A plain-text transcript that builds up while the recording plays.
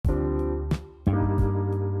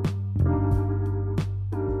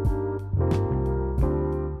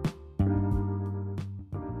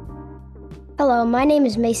Hello, my name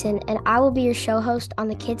is Mason, and I will be your show host on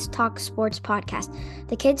the Kids Talk Sports podcast.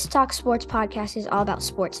 The Kids Talk Sports podcast is all about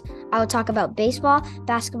sports. I will talk about baseball,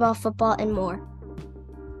 basketball, football, and more.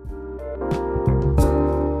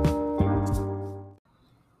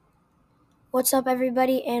 What's up,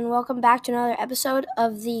 everybody, and welcome back to another episode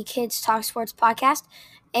of the Kids Talk Sports podcast.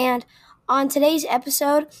 And on today's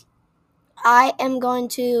episode, I am going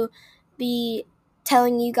to be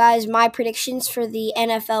telling you guys my predictions for the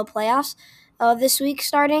NFL playoffs this week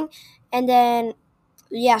starting. And then,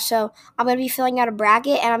 so I'm going to be filling out a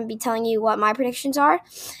bracket, and I'm going to be telling you what my predictions are.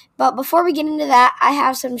 But before we get into that, I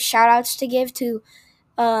have some shout-outs to give to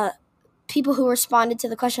people who responded to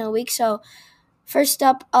the question of the week. So first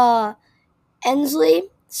up, Ensley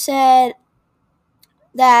said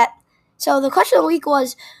that, so the question of the week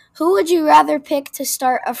was, who would you rather pick to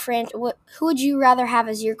start a franchise? Who would you rather have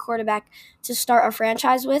as your quarterback to start a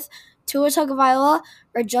franchise with? Tua Tagovailoa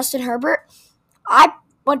or Justin Herbert? I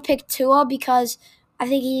would pick Tua because I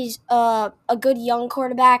think he's a good young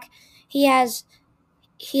quarterback. He has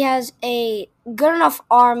a good enough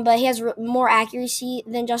arm, but he has more accuracy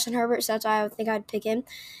than Justin Herbert, so that's why I would think I'd pick him.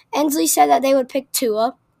 Ensley said that they would pick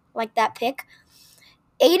Tua, like that pick.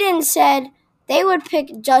 Aiden said they would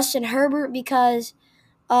pick Justin Herbert because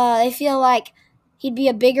they feel like he'd be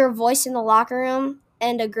a bigger voice in the locker room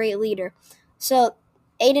and a great leader. So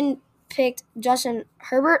Aiden picked Justin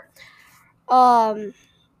Herbert.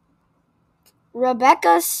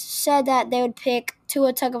 Rebecca said that they would pick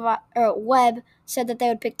Tua Tagovailoa, or Webb said that they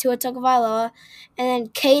would pick Tua Tagovailoa, and then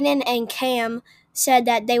Kaden and Cam said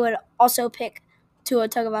that they would also pick Tua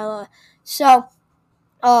Tagovailoa. So,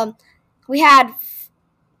 we had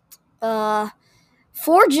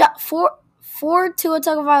four Tua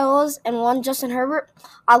Tagovailoas and one Justin Herbert.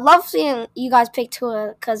 I love seeing you guys pick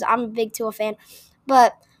Tua because I'm a big Tua fan,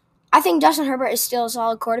 but I think Justin Herbert is still a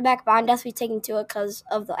solid quarterback, but I'm definitely taking Tua because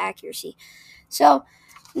of the accuracy. So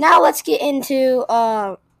now let's get into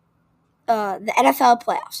the NFL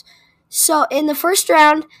playoffs. So in the first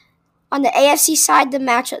round, on the AFC side,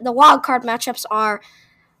 the wild card matchups are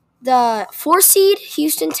the 4-seed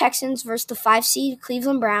Houston Texans versus the 5-seed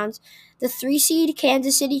Cleveland Browns, the 3-seed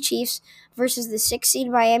Kansas City Chiefs versus the 6-seed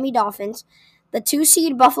Miami Dolphins, the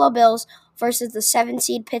 2-seed Buffalo Bills versus the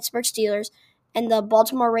 7-seed Pittsburgh Steelers, and the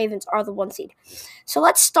Baltimore Ravens are the 1-seed. So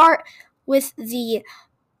let's start with the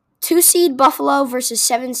 2-seed Buffalo versus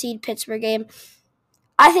 7-seed Pittsburgh game.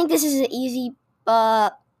 I think this is an easy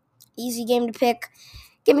game to pick.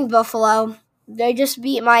 Give me Buffalo. They just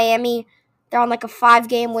beat Miami. They're on like a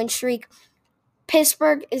 5-game win streak.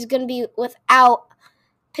 Pittsburgh is going to be without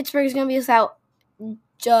T.J.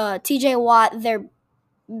 Watt, their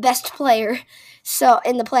best player, so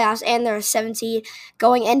in the playoffs, and they're a 7-seed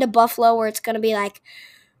going into Buffalo, where it's going to be like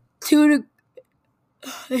 2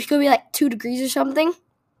 degrees or something.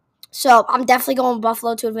 So I'm definitely going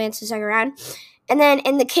Buffalo to advance to the second round. And then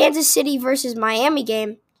in the Kansas City versus Miami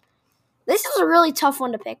game, this is a really tough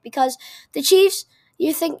one to pick because the Chiefs,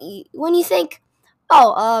 when you think,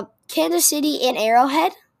 Kansas City in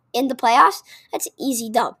Arrowhead in the playoffs, that's an easy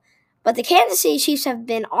dub. But the Kansas City Chiefs have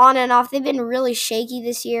been on and off. They've been really shaky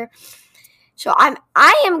this year. So I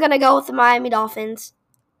am going to go with the Miami Dolphins,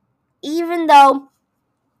 even though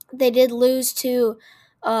they did lose to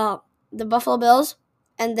the Buffalo Bills,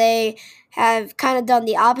 and they have kind of done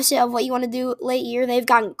the opposite of what you want to do late year. They've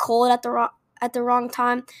gotten cold at the wrong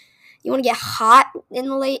time. You want to get hot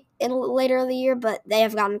later of the year, but they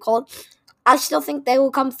have gotten cold. I still think they will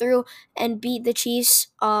come through and beat the Chiefs.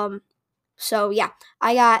 So yeah,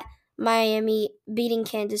 I got Miami beating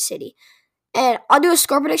Kansas City. And I'll do a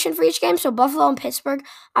score prediction for each game. So Buffalo and Pittsburgh,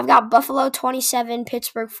 I've got Buffalo 27,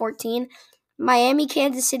 Pittsburgh 14. Miami,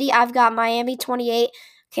 Kansas City, I've got Miami 28,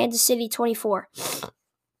 Kansas City 24.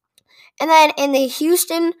 And then in the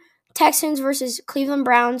Houston Texans versus Cleveland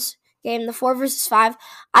Browns game, the 4 versus 5,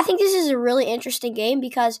 I think this is a really interesting game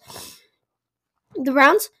because the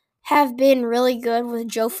Browns have been really good with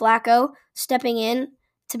Joe Flacco stepping in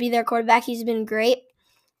to be their quarterback. He's been great.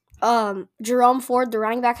 Jerome Ford, the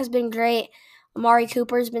running back, has been great. Amari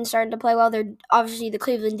Cooper has been starting to play well. Obviously, the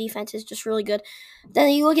Cleveland defense is just really good.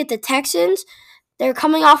 Then you look at the Texans. They're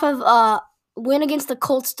coming off of a win against the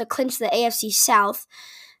Colts to clinch the AFC South.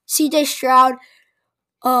 C.J. Stroud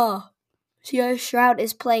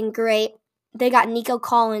is playing great. They got Nico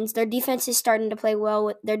Collins. Their defense is starting to play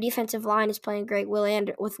well. Their defensive line is playing great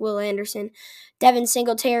with Will Anderson. Devin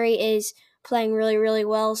Singletary is playing really, really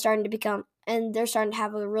well, and they're starting to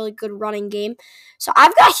have a really good running game. So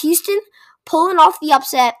I've got Houston pulling off the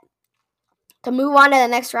upset to move on to the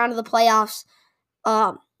next round of the playoffs.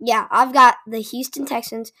 I've got the Houston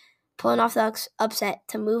Texans pulling off the upset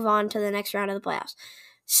to move on to the next round of the playoffs.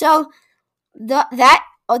 So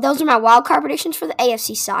those are my wild card predictions for the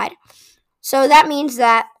AFC side. So that means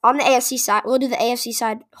that on the AFC side, we'll do the AFC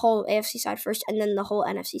side, whole AFC side first, and then the whole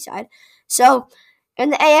NFC side. So in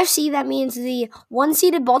the AFC, that means the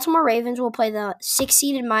 1-seeded Baltimore Ravens will play the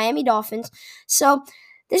 6-seeded Miami Dolphins. So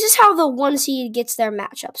this is how the 1 seed gets their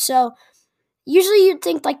matchup. So usually you'd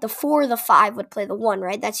think like the 4 or the 5 would play the 1,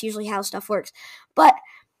 right? That's usually how stuff works. But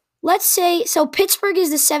let's say, so Pittsburgh is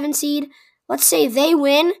the 7 seed. Let's say they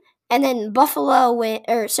win, and then Buffalo win,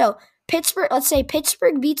 let's say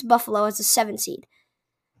Pittsburgh beats Buffalo as the 7 seed.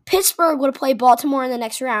 Pittsburgh would play Baltimore in the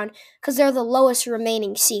next round because they're the lowest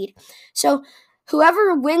remaining seed. So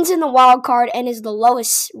whoever wins in the wild card and is the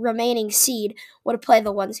lowest remaining seed would play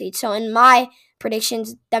the 1 seed. So in my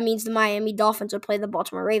predictions, that means the Miami Dolphins would play the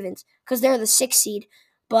Baltimore Ravens because they're the 6 seed,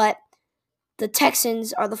 but the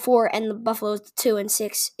Texans are the 4 and the Buffalo is the 2 and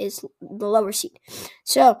 6 is the lower seed.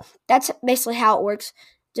 So that's basically how it works,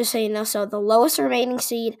 just so you know. So the lowest remaining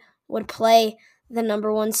seed would play the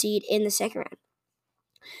number 1 seed in the second round.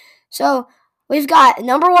 So we've got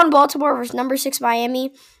number 1 Baltimore versus number 6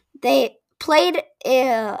 Miami. They played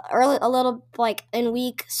early, a little like in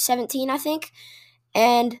week 17, I think,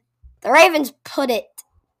 and the Ravens put it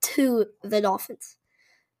to the Dolphins.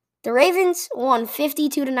 The Ravens won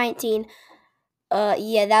 52-19.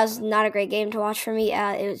 Yeah, that was not a great game to watch for me.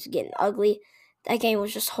 It was getting ugly. That game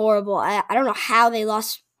was just horrible. I don't know how they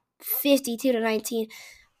lost 52-19,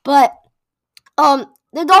 but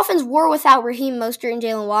the Dolphins were without Raheem Mostert and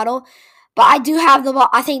Jalen Waddle, but I do have the ball.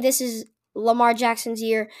 I think this is Lamar Jackson's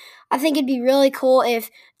year. I think it'd be really cool if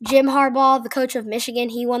Jim Harbaugh, the coach of Michigan,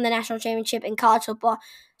 he won the national championship in college football.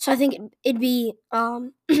 So I think it'd be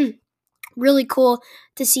really cool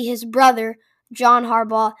to see his brother, John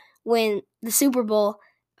Harbaugh, win the Super Bowl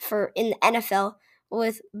in the NFL,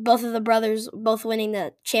 with both of the brothers both winning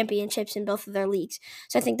the championships in both of their leagues.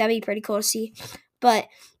 So I think that'd be pretty cool to see. But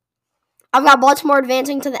I've got Baltimore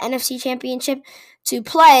advancing to the NFC Championship to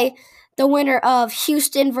play the winner of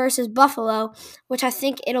Houston versus Buffalo, which I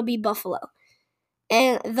think it'll be Buffalo.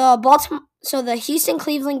 And the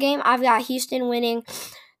Houston-Cleveland game, I've got Houston winning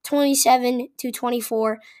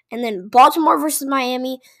 27-24. And then Baltimore versus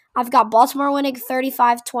Miami, I've got Baltimore winning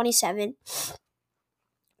 35-27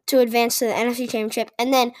 to advance to the NFC Championship.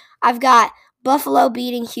 And then I've got Buffalo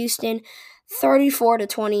beating Houston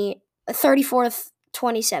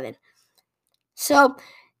 34-27. So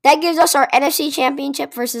that gives us our NFC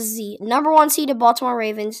Championship versus the number 1 seeded Baltimore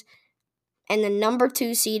Ravens and the number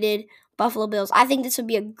 2 seeded Buffalo Bills. I think this would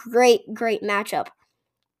be a great, great matchup.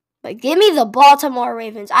 But give me the Baltimore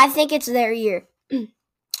Ravens. I think it's their year.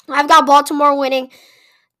 I've got Baltimore winning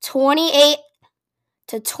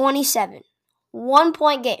 28-27. 1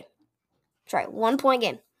 point game. That's right, 1 point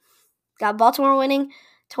game. Got Baltimore winning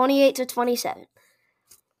 28-27.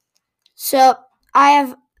 So I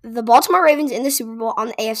have the Baltimore Ravens in the Super Bowl on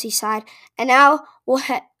the AFC side. And now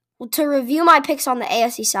to review my picks on the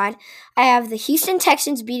AFC side, I have the Houston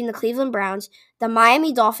Texans beating the Cleveland Browns, the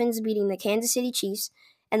Miami Dolphins beating the Kansas City Chiefs,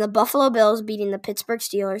 and the Buffalo Bills beating the Pittsburgh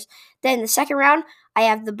Steelers. Then in the second round, I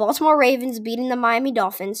have the Baltimore Ravens beating the Miami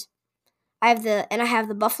Dolphins. I have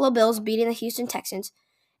the Buffalo Bills beating the Houston Texans.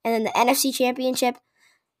 And then the NFC Championship,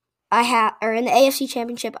 in the AFC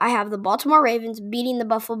Championship, I have the Baltimore Ravens beating the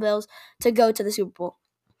Buffalo Bills to go to the Super Bowl.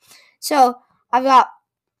 So I've got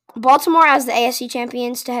Baltimore as the AFC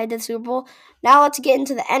champions to head to the Super Bowl. Now let's get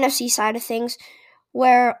into the NFC side of things,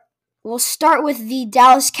 where we'll start with the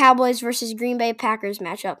Dallas Cowboys versus Green Bay Packers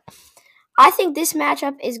matchup. I think this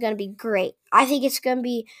matchup is going to be great. I think it's going to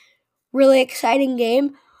be a really exciting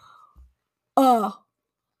game.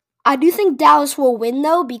 I do think Dallas will win,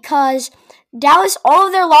 though, because Dallas, all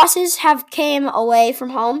of their losses have came away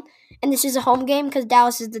from home, and this is a home game because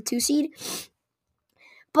Dallas is the 2 seed.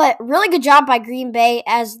 But really good job by Green Bay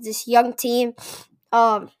as this young team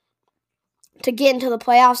to get into the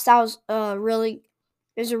playoffs. That was a really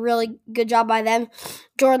good job by them.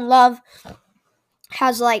 Jordan Love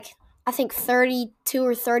has I think 32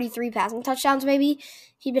 or 33 passing touchdowns maybe.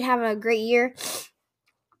 He's been having a great year.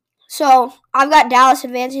 So I've got Dallas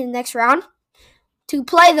advancing to the next round to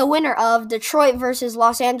play the winner of Detroit versus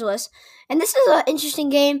Los Angeles. And this is an interesting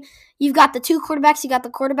game. You've got the 2 quarterbacks. You got the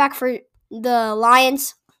quarterback for the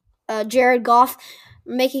Lions, Jared Goff,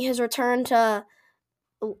 making his return to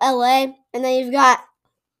LA. And then you've got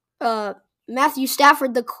Matthew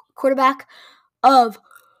Stafford, the quarterback of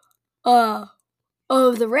the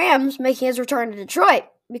Rams, making his return to Detroit,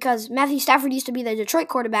 because Matthew Stafford used to be the Detroit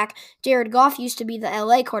quarterback, Jared Goff used to be the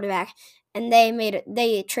LA quarterback, and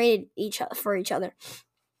they traded for each other.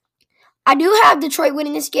 I do have Detroit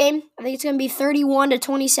winning this game. I think it's going to be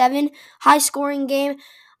 31-27, high-scoring game.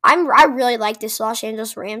 I really like this Los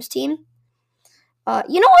Angeles Rams team.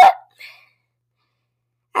 You know what?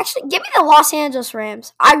 Actually, give me the Los Angeles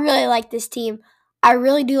Rams. I really like this team. I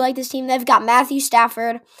really do like this team. They've got Matthew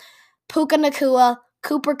Stafford, Puka Nacua,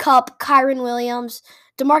 Cooper Kupp, Kyron Williams.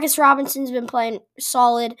 Demarcus Robinson's been playing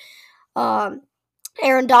solid.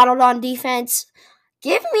 Aaron Donald on defense.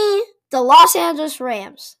 Give me the Los Angeles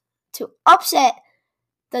Rams to upset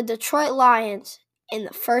the Detroit Lions in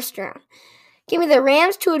the first round. Give me the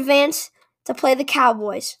Rams to advance to play the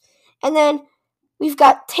Cowboys. And then we've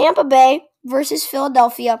got Tampa Bay versus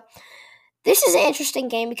Philadelphia. This is an interesting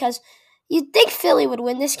game because you'd think Philly would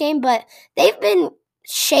win this game, but they've been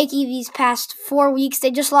shaky these past 4 weeks. They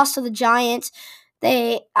just lost to the Giants.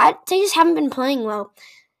 They just haven't been playing well.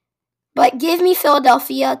 But give me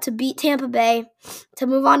Philadelphia to beat Tampa Bay to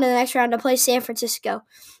move on to the next round to play San Francisco.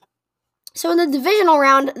 So in the divisional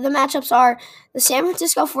round, the matchups are the San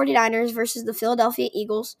Francisco 49ers versus the Philadelphia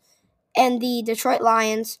Eagles and the Detroit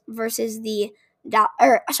Lions versus the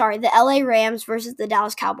LA Rams versus the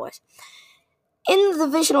Dallas Cowboys. In the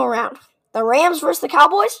divisional round, the Rams versus the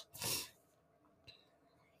Cowboys.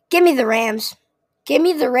 Give me the Rams. Give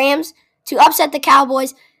me the Rams to upset the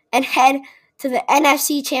Cowboys and head to the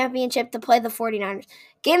NFC Championship to play the 49ers.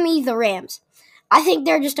 Give me the Rams. I think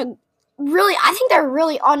they're a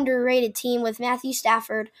really underrated team with Matthew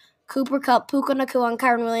Stafford, Cooper Kupp, Puka Nacua, and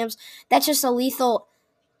Kyron Williams. That's just a lethal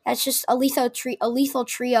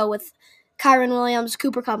trio with Kyron Williams,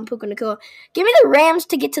 Cooper Kupp, and Puka Nacua. Give me the Rams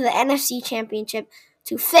to get to the NFC Championship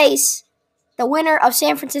to face the winner of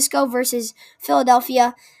San Francisco versus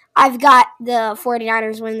Philadelphia. I've got the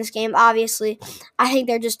 49ers winning this game, obviously. I think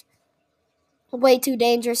they're just way too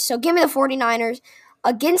dangerous. So give me the 49ers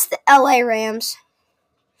against the LA Rams.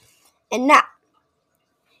 And now,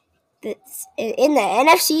 in the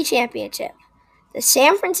NFC Championship, the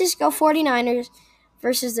San Francisco 49ers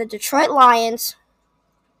versus the Detroit Lions.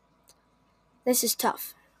 This is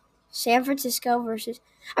tough. San Francisco versus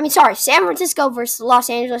Los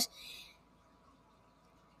Angeles.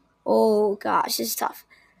 Oh, gosh, this is tough.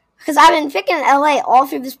 Because I've been picking LA all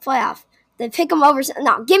through this playoff. They pick them over.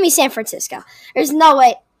 No, give me San Francisco. There's no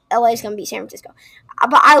way LA is going to beat San Francisco.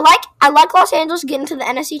 But I like Los Angeles getting to the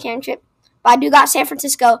NFC Championship. But I do got San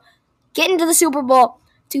Francisco getting to the Super Bowl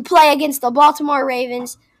to play against the Baltimore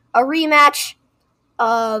Ravens. A rematch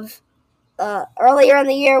of earlier in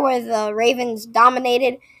the year where the Ravens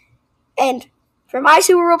dominated. And for my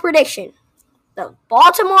Super Bowl prediction, the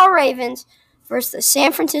Baltimore Ravens versus the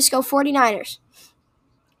San Francisco 49ers.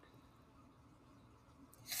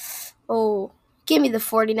 Oh, give me the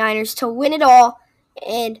 49ers to win it all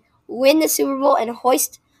and win the Super Bowl and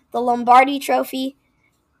hoist the Lombardi Trophy.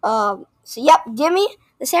 Give me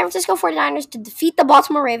the San Francisco 49ers to defeat the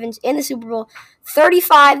Baltimore Ravens in the Super Bowl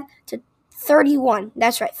 35-31.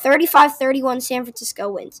 That's right, 35-31 San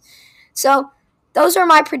Francisco wins. So those are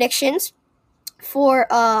my predictions for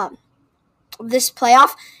this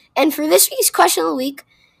playoff. And for this week's question of the week,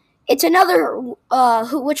 it's another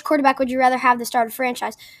which quarterback would you rather have to start a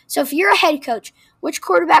franchise? So if you're a head coach, which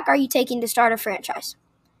quarterback are you taking to start a franchise?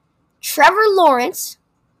 Trevor Lawrence.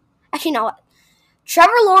 Actually, no.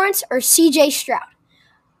 Trevor Lawrence or C.J. Stroud?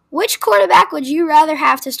 Which quarterback would you rather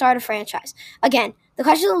have to start a franchise? Again, the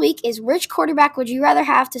question of the week is which quarterback would you rather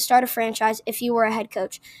have to start a franchise if you were a head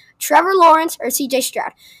coach? Trevor Lawrence or C.J.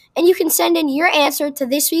 Stroud? And you can send in your answer to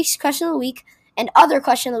this week's question of the week and other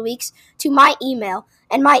question of the weeks to my email.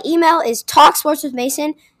 And my email is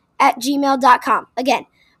talksportswithmason@gmail.com. Again,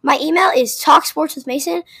 my email is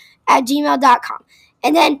talksportswithmason@gmail.com.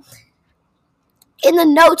 And then in the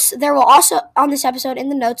notes, there will also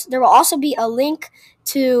be a link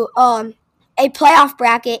to a playoff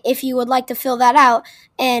bracket if you would like to fill that out.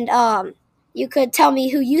 And you could tell me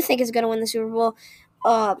who you think is going to win the Super Bowl.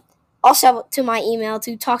 Also to my email,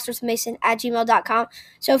 to talksportswithmason@gmail.com.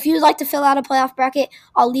 So if you'd like to fill out a playoff bracket,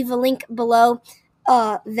 I'll leave a link below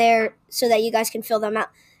there so that you guys can fill them out.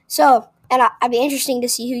 So, and I'd be interesting to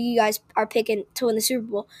see who you guys are picking to win the Super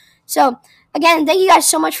Bowl. So, again, thank you guys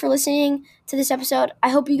so much for listening to this episode. I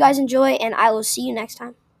hope you guys enjoy, and I will see you next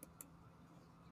time.